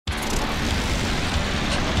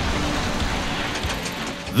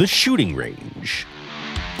The shooting range.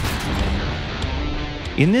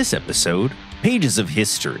 In this episode, pages of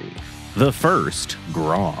history. The first,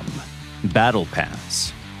 Grom. Battle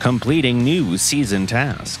Pass. Completing new season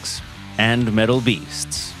tasks. And Metal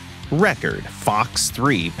Beasts. Record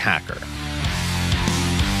FOX-3 Packer.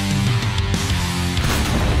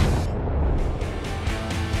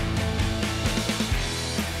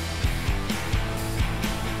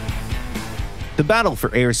 The battle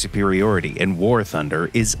for air superiority in War Thunder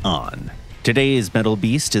is on. Today's Metal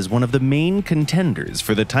Beast is one of the main contenders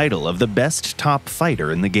for the title of the best top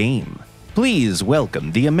fighter in the game. Please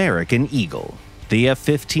welcome the American Eagle, the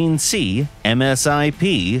F-15C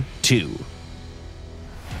MSIP-2.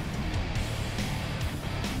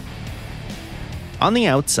 On the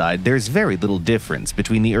outside, there's very little difference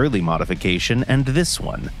between the early modification and this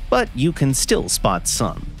one, but you can still spot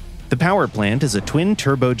some. The power plant is a twin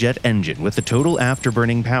turbojet engine with a total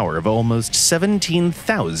afterburning power of almost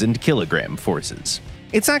 17,000 kilogram forces.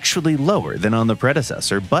 It's actually lower than on the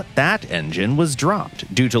predecessor, but that engine was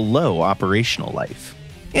dropped due to low operational life.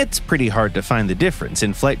 It's pretty hard to find the difference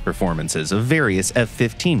in flight performances of various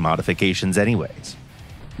F-15 modifications anyways.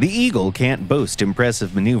 The Eagle can't boast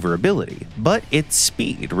impressive maneuverability, but its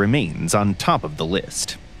speed remains on top of the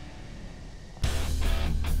list.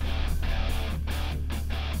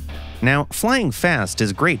 Now, flying fast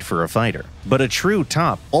is great for a fighter, but a true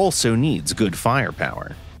top also needs good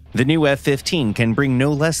firepower. The new F-15 can bring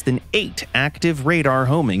no less than 8 active radar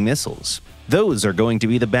homing missiles. Those are going to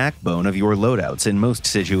be the backbone of your loadouts in most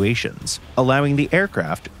situations, allowing the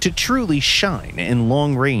aircraft to truly shine in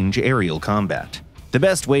long-range aerial combat. The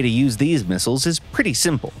best way to use these missiles is pretty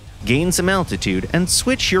simple. Gain some altitude and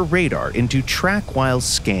switch your radar into track while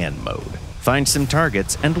scan mode. Find some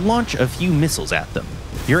targets and launch a few missiles at them.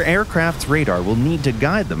 Your aircraft's radar will need to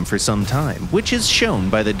guide them for some time, which is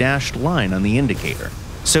shown by the dashed line on the indicator.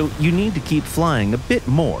 So you need to keep flying a bit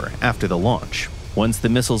more after the launch. Once the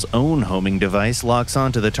missile's own homing device locks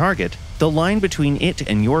onto the target, the line between it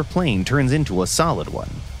and your plane turns into a solid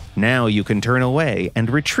one. Now you can turn away and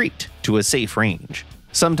retreat to a safe range.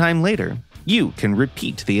 Sometime later, you can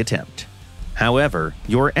repeat the attempt. However,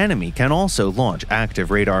 your enemy can also launch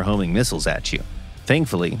active radar homing missiles at you.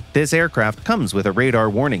 Thankfully, this aircraft comes with a radar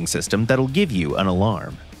warning system that'll give you an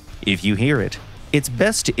alarm. If you hear it, it's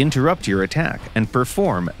best to interrupt your attack and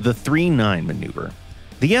perform the 3-9 maneuver.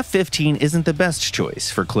 The F-15 isn't the best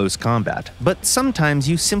choice for close combat, but sometimes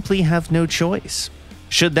you simply have no choice.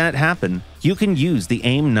 Should that happen, you can use the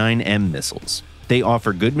AIM-9M missiles. They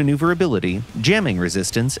offer good maneuverability, jamming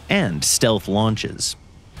resistance, and stealth launches.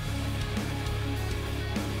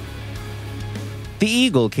 The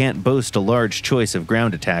Eagle can't boast a large choice of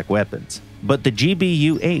ground attack weapons, but the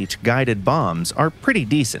GBU-8 guided bombs are pretty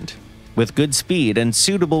decent. With good speed and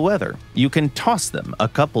suitable weather, you can toss them a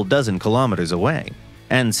couple dozen kilometers away.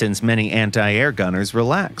 And since many anti-air gunners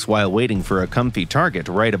relax while waiting for a comfy target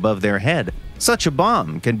right above their head, such a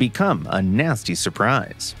bomb can become a nasty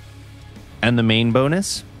surprise. And the main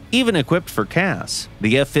bonus? Even equipped for CAS,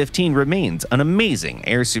 the F-15 remains an amazing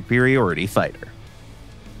air superiority fighter.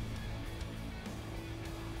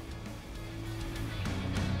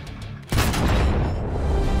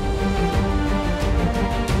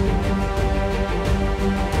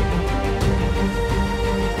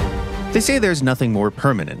 They say there's nothing more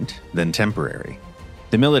permanent than temporary.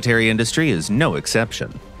 The military industry is no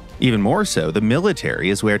exception. Even more so, the military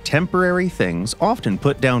is where temporary things often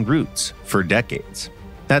put down roots for decades.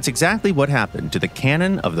 That's exactly what happened to the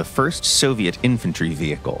cannon of the first Soviet infantry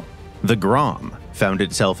vehicle. The Grom found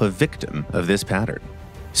itself a victim of this pattern.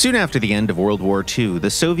 Soon after the end of World War II, the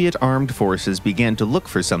Soviet armed forces began to look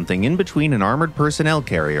for something in between an armored personnel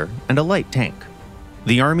carrier and a light tank.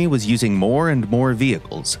 The army was using more and more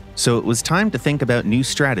vehicles, so it was time to think about new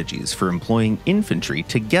strategies for employing infantry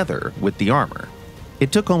together with the armor.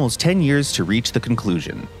 It took almost 10 years to reach the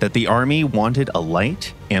conclusion that the army wanted a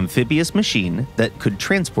light, amphibious machine that could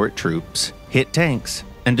transport troops, hit tanks,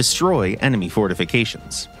 and destroy enemy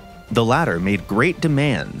fortifications. The latter made great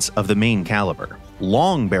demands of the main caliber.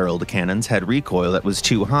 Long-barreled cannons had recoil that was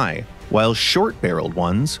too high, while short-barreled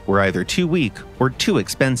ones were either too weak or too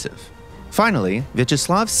expensive. Finally,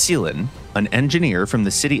 Vyacheslav Silin, an engineer from the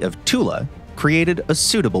city of Tula, created a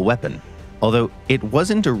suitable weapon. Although it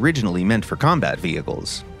wasn't originally meant for combat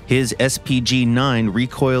vehicles, his SPG-9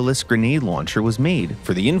 recoilless grenade launcher was made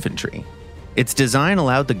for the infantry. Its design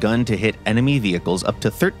allowed the gun to hit enemy vehicles up to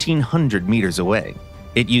 1,300 meters away.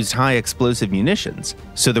 It used high explosive munitions,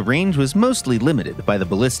 so the range was mostly limited by the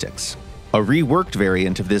ballistics. A reworked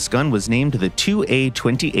variant of this gun was named the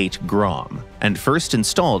 2A28 Grom and first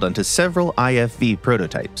installed onto several IFV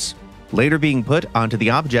prototypes. later being put onto the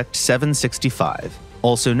Object 765,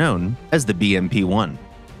 also known as the BMP-1.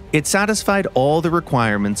 It satisfied all the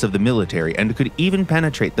requirements of the military and could even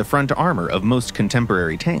penetrate the front armor of most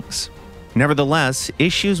contemporary tanks. Nevertheless,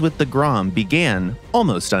 issues with the Grom began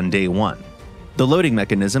almost on day one. The loading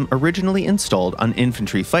mechanism, originally installed on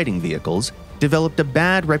infantry fighting vehicles, developed a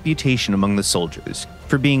bad reputation among the soldiers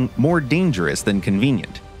for being more dangerous than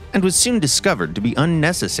convenient, and was soon discovered to be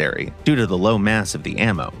unnecessary due to the low mass of the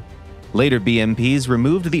ammo. Later BMPs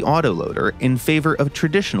removed the autoloader in favor of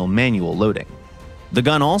traditional manual loading. The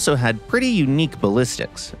gun also had pretty unique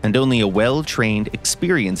ballistics, and only a well-trained,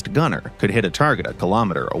 experienced gunner could hit a target a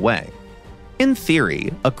kilometer away. In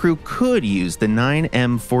theory, a crew could use the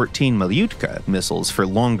 9M14 Malyutka missiles for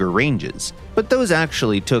longer ranges, but those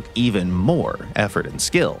actually took even more effort and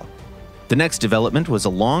skill. The next development was a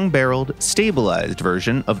long-barreled, stabilized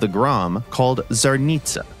version of the Grom called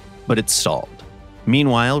Zarnitsa, but it stalled.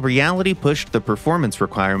 Meanwhile, reality pushed the performance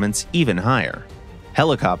requirements even higher.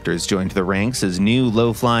 Helicopters joined the ranks as new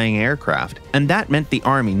low-flying aircraft, and that meant the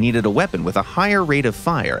Army needed a weapon with a higher rate of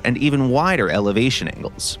fire and even wider elevation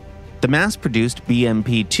angles. The mass-produced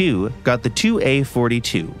BMP-2 got the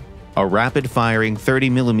 2A42, a rapid-firing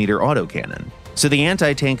 30mm autocannon, so the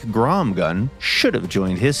anti-tank Grom gun should have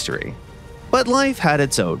joined history. But life had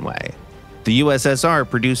its own way. The USSR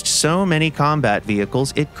produced so many combat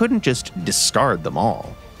vehicles it couldn't just discard them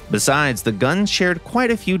all. Besides, the guns shared quite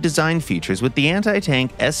a few design features with the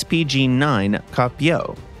anti-tank SPG-9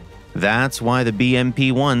 Kopyo. That's why the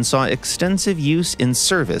BMP-1 saw extensive use in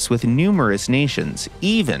service with numerous nations,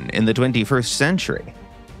 even in the 21st century.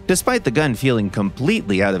 Despite the gun feeling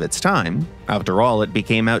completely out of its time, after all, it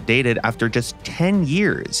became outdated after just 10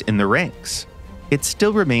 years in the ranks. It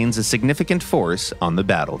still remains a significant force on the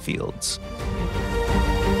battlefields.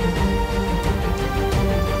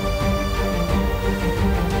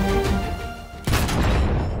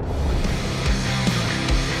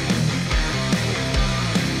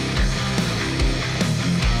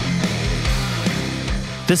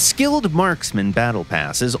 The Skilled Marksman Battle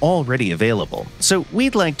Pass is already available, so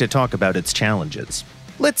we'd like to talk about its challenges.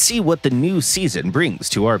 Let's see what the new season brings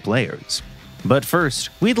to our players. But first,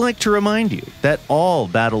 we'd like to remind you that all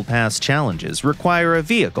Battle Pass challenges require a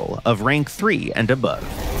vehicle of rank 3 and above.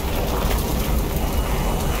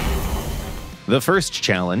 The first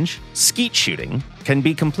challenge, skeet shooting, can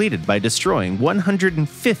be completed by destroying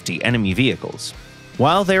 150 enemy vehicles.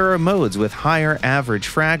 While there are modes with higher average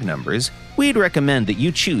frag numbers, we'd recommend that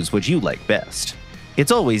you choose what you like best.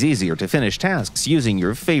 It's always easier to finish tasks using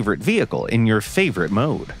your favorite vehicle in your favorite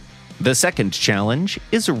mode. The second challenge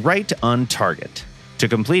is right on target. To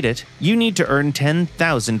complete it, you need to earn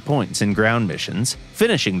 10,000 points in ground missions,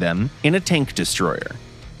 finishing them in a tank destroyer.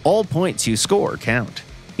 All points you score count,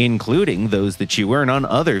 including those that you earn on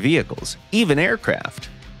other vehicles, even aircraft.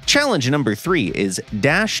 Challenge number 3 is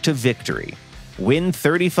Dash to Victory. Win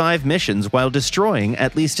 35 missions while destroying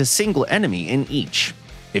at least a single enemy in each.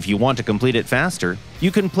 If you want to complete it faster, you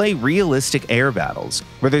can play realistic air battles,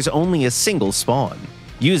 where there's only a single spawn.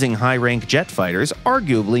 Using high-rank jet fighters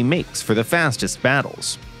arguably makes for the fastest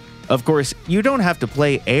battles. Of course, you don't have to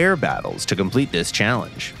play air battles to complete this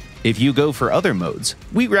challenge. If you go for other modes,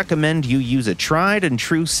 we recommend you use a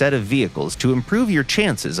tried-and-true set of vehicles to improve your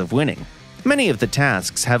chances of winning. Many of the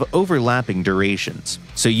tasks have overlapping durations,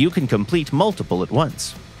 so you can complete multiple at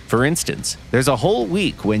once. For instance, there's a whole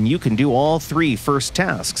week when you can do all 3 first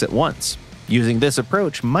tasks at once. Using this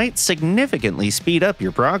approach might significantly speed up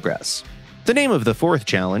your progress. The name of the fourth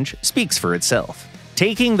challenge speaks for itself.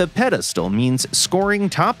 Taking the pedestal means scoring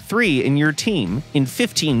top 3 in your team in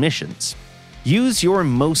 15 missions. Use your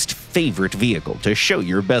most favorite vehicle to show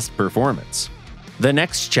your best performance. The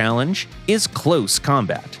next challenge is close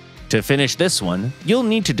combat. To finish this one, you'll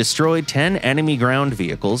need to destroy 10 enemy ground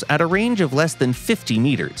vehicles at a range of less than 50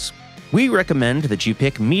 meters. We recommend that you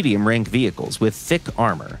pick medium-rank vehicles with thick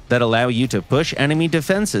armor that allow you to push enemy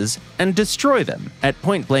defenses and destroy them at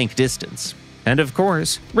point-blank distance. And of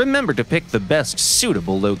course, remember to pick the best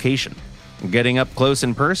suitable location. Getting up close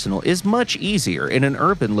and personal is much easier in an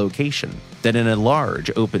urban location than in a large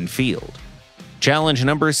open field. Challenge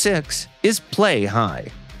number 6 is Play High.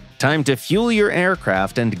 Time to fuel your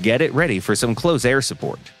aircraft and get it ready for some close air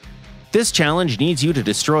support. This challenge needs you to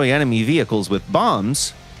destroy enemy vehicles with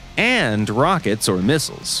bombs and rockets or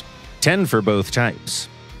missiles. 10 for both types.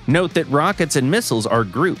 Note that rockets and missiles are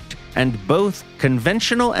grouped, and both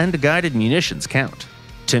conventional and guided munitions count.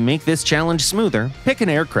 To make this challenge smoother, pick an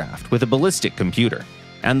aircraft with a ballistic computer.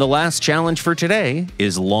 And the last challenge for today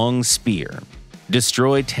is Long Spear.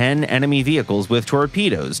 Destroy 10 enemy vehicles with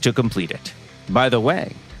torpedoes to complete it. By the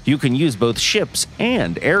way, You can use both ships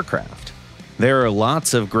and aircraft. There are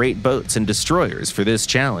lots of great boats and destroyers for this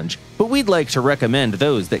challenge, but we'd like to recommend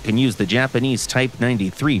those that can use the Japanese Type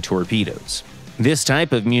 93 torpedoes. This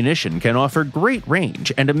type of munition can offer great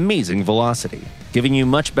range and amazing velocity, giving you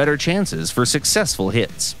much better chances for successful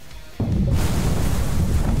hits.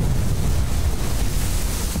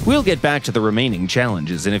 We'll get back to the remaining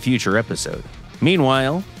challenges in a future episode.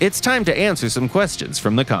 Meanwhile, it's time to answer some questions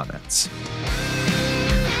from the comments.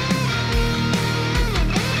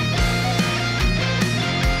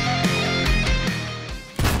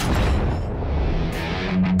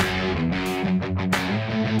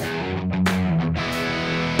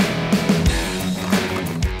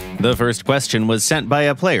 The first question was sent by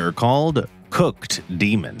a player called Cooked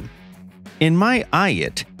Demon. In my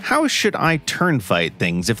IIT, how should I turn fight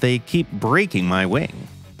things if they keep breaking my wing?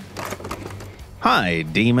 Hi,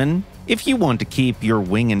 Demon. If you want to keep your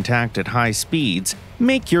wing intact at high speeds,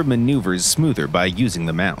 make your maneuvers smoother by using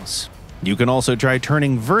the mouse. You can also try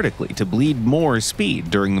turning vertically to bleed more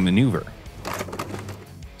speed during the maneuver.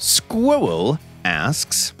 Squirrel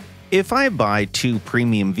asks, if I buy 2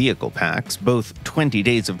 premium vehicle packs, both 20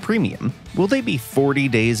 days of premium, will they be 40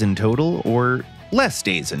 days in total or less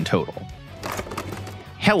days in total?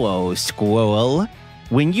 Hello, Squirrel.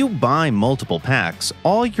 When you buy multiple packs,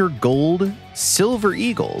 all your gold, silver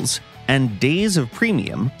eagles, and days of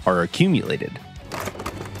premium are accumulated.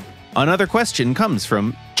 Another question comes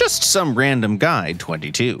from just some random guy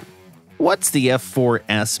 22. What's the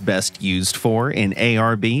F-4S best used for in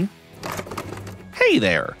ARB? Hey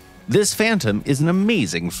there! This Phantom is an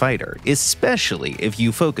amazing fighter, especially if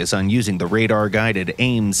you focus on using the radar-guided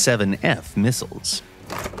AIM-7F missiles.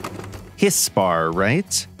 Hispar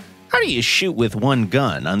writes, how do you shoot with one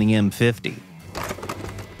gun on the M50?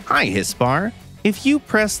 Hi Hispar, if you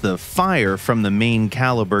press the Fire from the main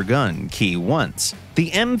caliber gun key once,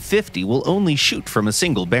 the M50 will only shoot from a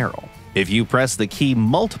single barrel. If you press the key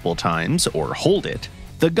multiple times or hold it,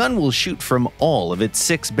 the gun will shoot from all of its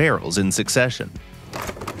 6 barrels in succession.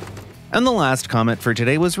 And the last comment for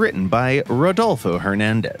today was written by Rodolfo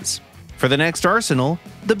Hernandez. For the next arsenal,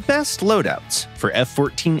 the best loadouts for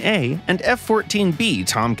F-14A and F-14B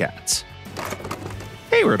Tomcats.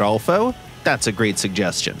 Hey Rodolfo, that's a great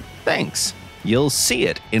suggestion. Thanks. You'll see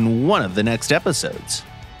it in one of the next episodes.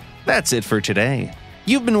 That's it for today.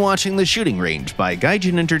 You've been watching The Shooting Range by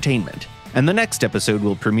Gaijin Entertainment, and the next episode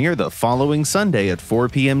will premiere the following Sunday at 4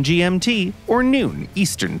 p.m. GMT or noon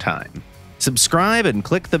Eastern Time. Subscribe and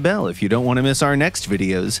click the bell if you don't want to miss our next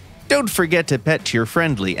videos. Don't forget to pet your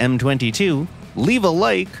friendly M22, leave a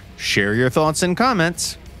like, share your thoughts and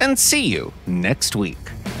comments, and see you next week.